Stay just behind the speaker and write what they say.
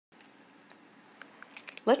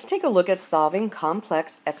Let's take a look at solving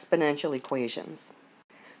complex exponential equations.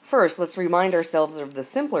 First, let's remind ourselves of the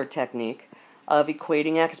simpler technique of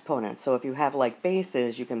equating exponents. So if you have like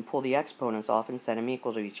bases, you can pull the exponents off and set them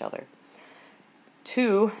equal to each other.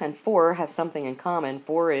 2 and 4 have something in common.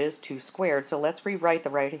 4 is 2 squared, so let's rewrite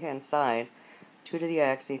the right-hand side. 2 to the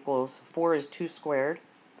x equals 4 is 2 squared,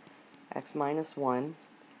 x minus 1.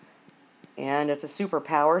 And it's a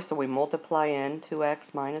superpower, so we multiply in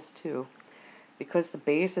 2x minus 2. Because the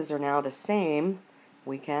bases are now the same,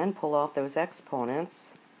 we can pull off those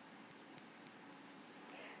exponents.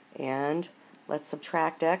 And let's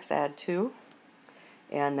subtract x, add 2,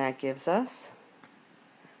 and that gives us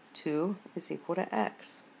 2 is equal to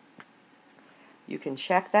x. You can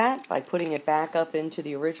check that by putting it back up into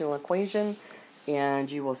the original equation, and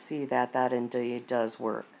you will see that that indeed does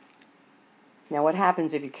work. Now what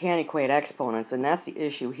happens if you can't equate exponents? And that's the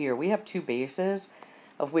issue here. We have two bases,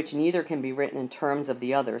 of which neither can be written in terms of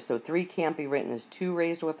the other. So 3 can't be written as 2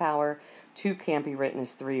 raised to a power, 2 can't be written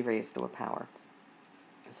as 3 raised to a power.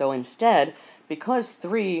 So instead, because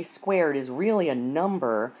 3 squared is really a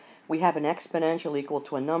number, we have an exponential equal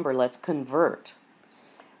to a number. Let's convert.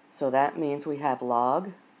 So that means we have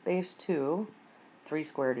log base 2, 3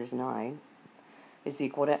 squared is 9, is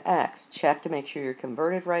equal to x. Check to make sure you're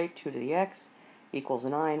converted right. 2 to the x equals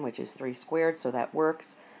 9, which is 3 squared, so that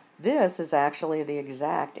works. This is actually the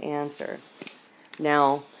exact answer.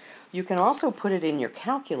 Now, you can also put it in your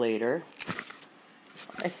calculator.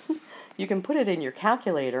 You can put it in your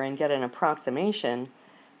calculator and get an approximation.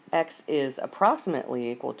 X is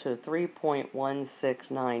approximately equal to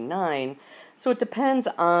 3.1699. So it depends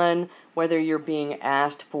on whether you're being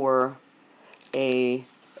asked for a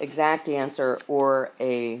exact answer or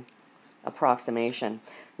a approximation.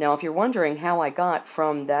 Now, if you're wondering how I got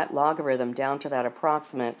from that logarithm down to that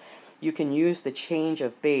approximate, you can use the change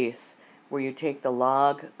of base, where you take the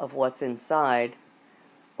log of what's inside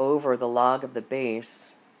over the log of the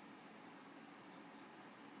base,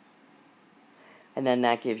 and then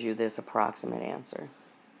that gives you this approximate answer.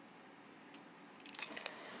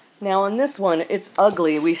 Now in this one, it's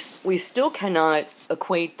ugly. We still cannot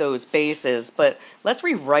equate those bases, but let's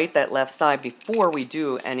rewrite that left side before we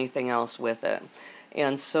do anything else with it.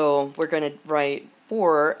 And so we're going to write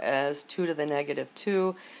 4 as 2 to the negative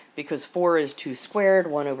 2, because 4 is 2 squared.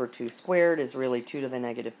 1 over 2 squared is really 2 to the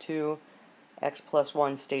negative 2. X plus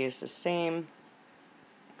 1 stays the same.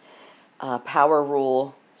 Power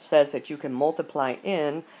rule says that you can multiply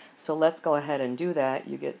in, so let's go ahead and do that.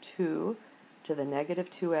 You get 2 to the negative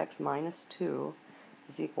 2x minus 2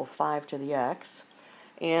 is equal 5 to the x.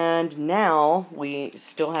 And now we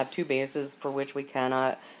still have two bases for which we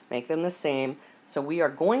cannot make them the same, so we are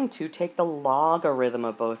going to take the logarithm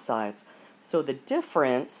of both sides. So the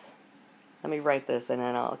difference, let me write this and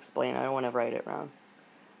then I'll explain. I don't want to write it wrong.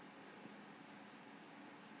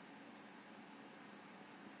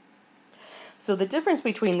 So the difference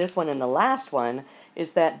between this one and the last one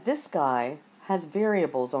is that this guy has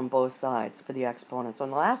variables on both sides for the exponents. On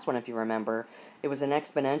the last one, if you remember, it was an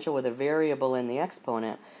exponential with a variable in the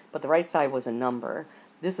exponent, but the right side was a number.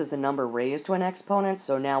 This is a number raised to an exponent,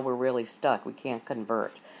 so now we're really stuck. We can't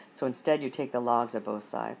convert. So instead, you take the logs of both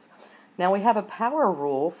sides. Now we have a power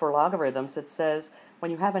rule for logarithms that says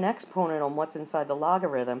when you have an exponent on what's inside the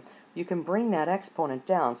logarithm, you can bring that exponent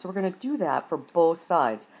down. So we're going to do that for both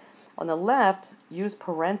sides. On the left, use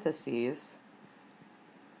parentheses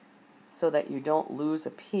so that you don't lose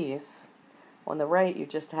a piece. On the right, you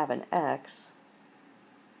just have an x.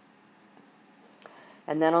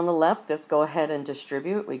 And then on the left, let's go ahead and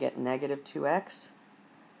distribute. We get negative 2x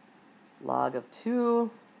log of 2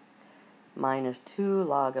 minus 2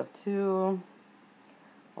 log of 2.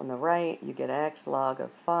 On the right, you get x log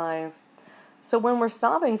of 5. So when we're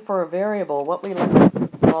solving for a variable, what we look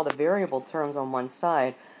at are all the variable terms on one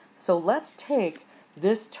side. So let's take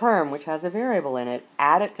this term, which has a variable in it,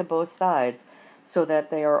 add it to both sides so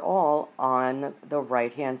that they are all on the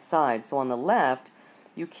right-hand side. So on the left,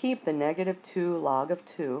 you keep the negative 2 log of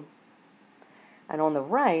 2. And on the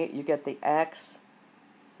right, you get the x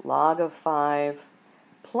log of 5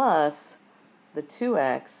 plus the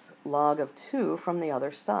 2x log of 2 from the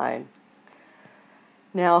other side.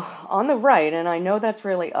 Now, on the right, and I know that's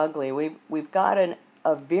really ugly, we've got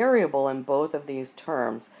a variable in both of these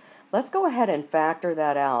terms. Let's go ahead and factor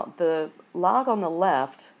that out. The log on the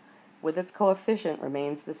left with its coefficient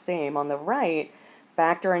remains the same. On the right,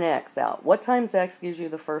 factor an x out. What times x gives you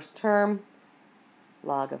the first term?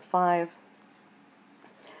 Log of 5.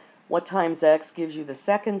 What times x gives you the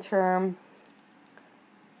second term?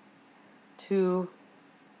 2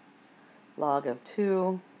 log of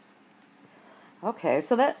 2. Okay,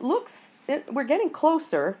 so that looks, we're getting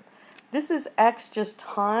closer. This is x just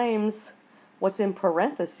times what's in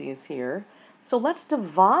parentheses here. So let's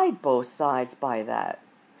divide both sides by that.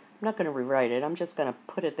 I'm not going to rewrite it. I'm just going to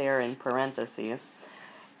put it there in parentheses.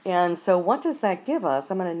 And so what does that give us?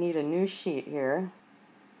 I'm going to need a new sheet here.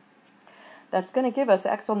 That's going to give us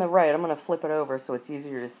x on the right. I'm going to flip it over so it's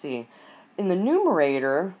easier to see. In the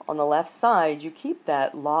numerator, on the left side, you keep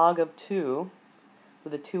that log of 2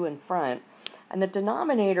 with a 2 in front. And the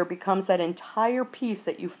denominator becomes that entire piece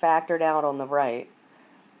that you factored out on the right.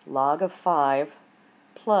 Log of 5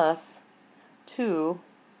 plus 2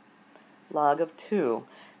 log of 2.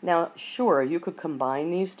 Now, sure, you could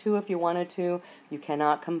combine these two if you wanted to. You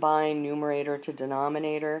cannot combine numerator to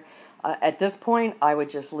denominator. At this point, I would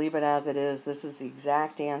just leave it as it is. This is the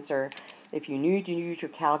exact answer. If you need to use your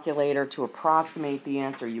calculator to approximate the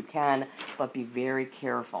answer, you can, but be very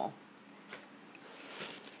careful.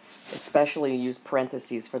 Especially use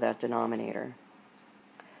parentheses for that denominator.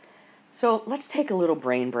 So let's take a little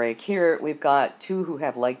brain break. Here we've got two who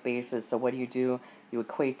have like bases, so what do? You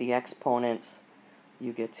equate the exponents.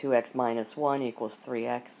 You get 2x minus 1 equals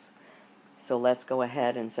 3x. So let's go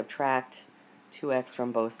ahead and subtract 2x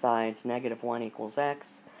from both sides. Negative 1 equals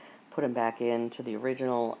x. Put them back into the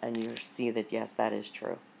original, and you see that, yes, that is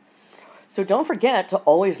true. So don't forget to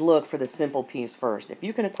always look for the simple piece first. If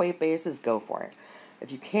you can equate bases, go for it.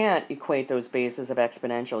 If you can't equate those bases of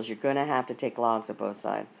exponentials, you're going to have to take logs of both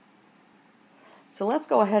sides. So let's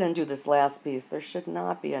go ahead and do this last piece. There should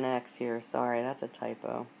not be an x here. Sorry, that's a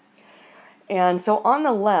typo. And so on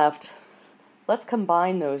the left, let's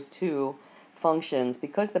combine those two functions.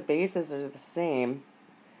 Because the bases are the same,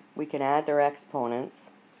 we can add their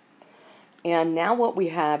exponents. And now what we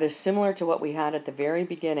have is similar to what we had at the very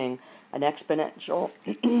beginning, an exponential,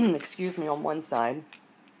 excuse me, on one side,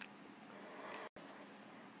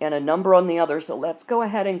 and a number on the other. So let's go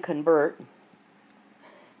ahead and convert.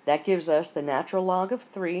 That gives us the natural log of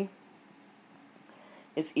 3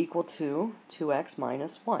 is equal to 2x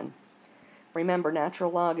minus 1. Remember,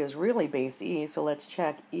 natural log is really base e, so let's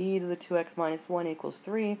check. E to the 2x minus 1 equals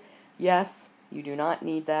 3. Yes, you do not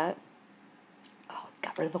need that. Oh,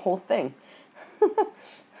 got rid of the whole thing.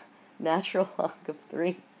 Natural log of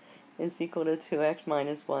 3 is equal to 2x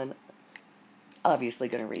minus 1. Obviously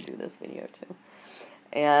going to redo this video too.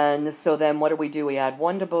 And so then what do? We add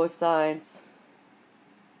 1 to both sides.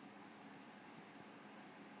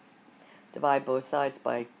 Divide both sides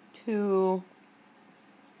by 2.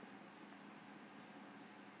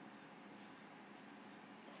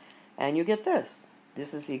 And you get this.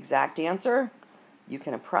 This is the exact answer. You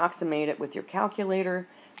can approximate it with your calculator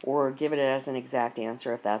or give it as an exact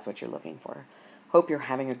answer if that's what you're looking for. Hope you're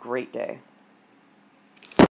having a great day.